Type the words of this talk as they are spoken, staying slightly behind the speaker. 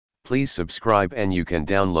Please subscribe and you can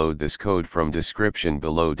download this code from description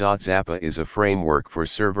below. Zappa is a framework for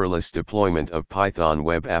serverless deployment of Python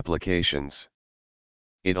web applications.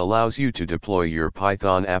 It allows you to deploy your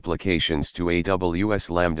Python applications to AWS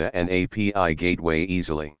Lambda and API Gateway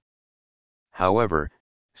easily. However,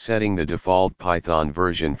 setting the default Python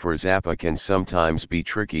version for Zappa can sometimes be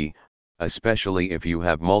tricky, especially if you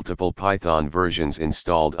have multiple Python versions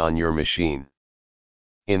installed on your machine.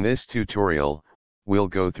 In this tutorial, we'll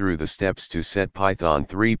go through the steps to set Python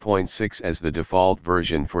 3.6 as the default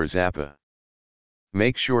version for Zappa.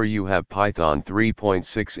 Make sure you have Python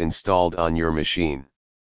 3.6 installed on your machine.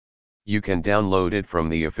 You can download it from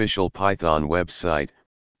the official Python website,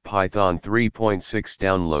 Python 3.6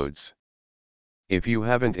 downloads. If you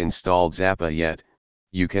haven't installed Zappa yet,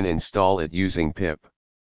 you can install it using pip.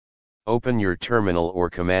 Open your terminal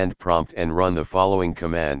or command prompt and run the following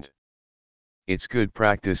command. It's good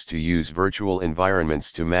practice to use virtual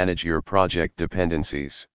environments to manage your project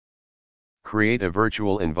dependencies. Create a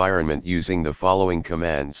virtual environment using the following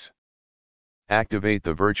commands. Activate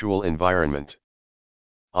the virtual environment.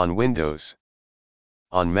 On Windows.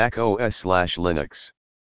 On macOS/Linux.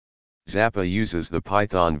 Zappa uses the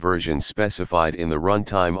Python version specified in the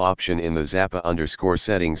runtime option in the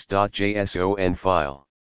Zappa_settings.json file.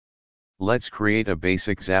 Let's create a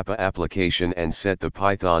basic Zappa application and set the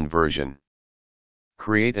Python version.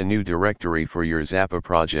 Create a new directory for your Zappa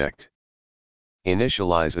project.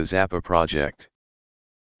 Initialize a Zappa project.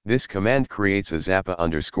 This command creates a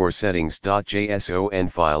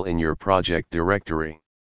Zappa_settings.json file in your project directory.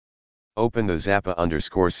 Open the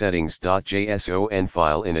Zappa_settings.json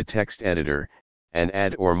file in a text editor, and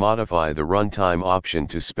add or modify the runtime option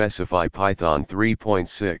to specify Python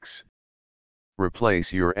 3.6.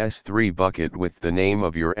 Replace your S3 bucket with the name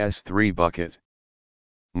of your S3 bucket.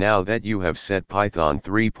 Now that you have set Python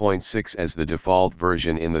 3.6 as the default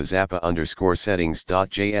version in the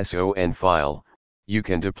Zappa_settings.json file, you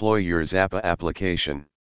can deploy your Zappa application.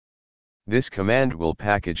 This command will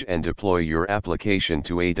package and deploy your application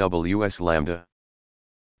to AWS Lambda.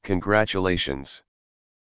 Congratulations!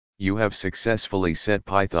 You have successfully set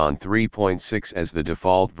Python 3.6 as the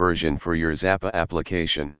default version for your Zappa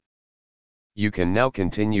application. You can now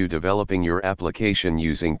continue developing your application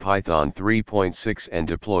using Python 3.6 and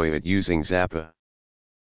deploy it using Zappa.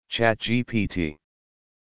 ChatGPT.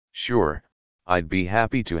 Sure, I'd be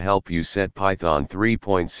happy to help you set Python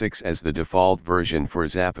 3.6 as the default version for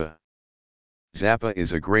Zappa. Zappa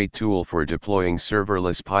is a great tool for deploying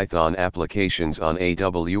serverless Python applications on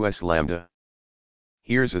AWS Lambda.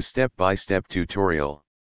 Here's a step-by-step tutorial.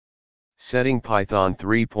 Setting Python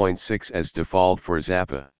 3.6 as default for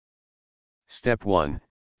Zappa. Step 1.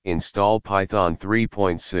 Install Python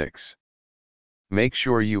 3.6. Make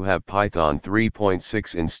sure you have Python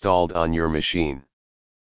 3.6 installed on your machine.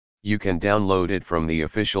 You can download it from the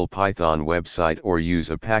official Python website or use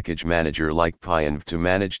a package manager like pyenv to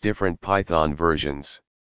manage different Python versions.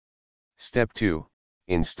 Step 2.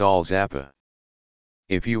 Install Zappa.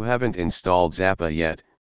 If you haven't installed Zappa yet,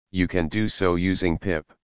 you can do so using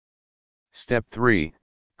pip. Step 3.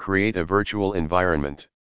 Create a virtual environment.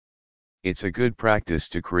 It's a good practice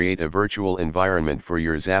to create a virtual environment for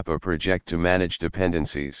your Zappa project to manage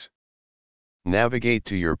dependencies. Navigate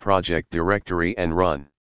to your project directory and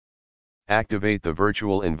run. Activate the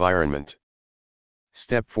virtual environment.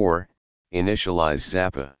 Step 4. Initialize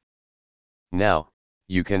Zappa. Now,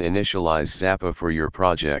 you can initialize Zappa for your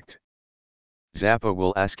project. Zappa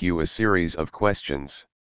will ask you a series of questions.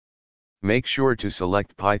 Make sure to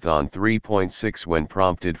select Python 3.6 when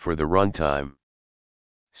prompted for the runtime.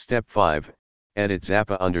 Step 5. Edit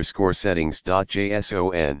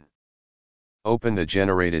Zappa_settings.json. Open the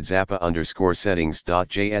generated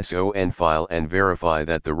Zappa_settings.json file and verify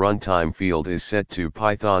that the runtime field is set to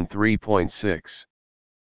Python 3.6.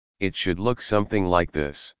 It should look something like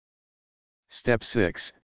this. Step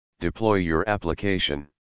 6. Deploy your application.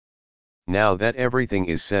 Now that everything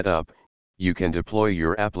is set up, you can deploy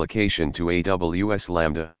your application to AWS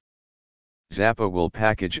Lambda. Zappa will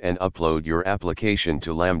package and upload your application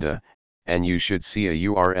to Lambda, and you should see a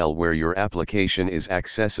URL where your application is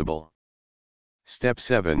accessible. Step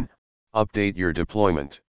 7. Update your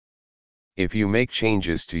deployment. If you make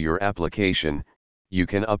changes to your application, you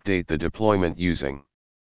can update the deployment using.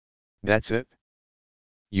 That's it.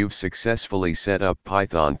 You've successfully set up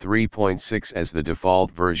Python 3.6 as the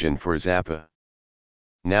default version for Zappa.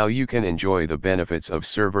 Now you can enjoy the benefits of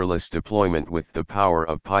serverless deployment with the power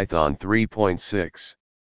of Python 3.6.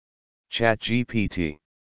 ChatGPT.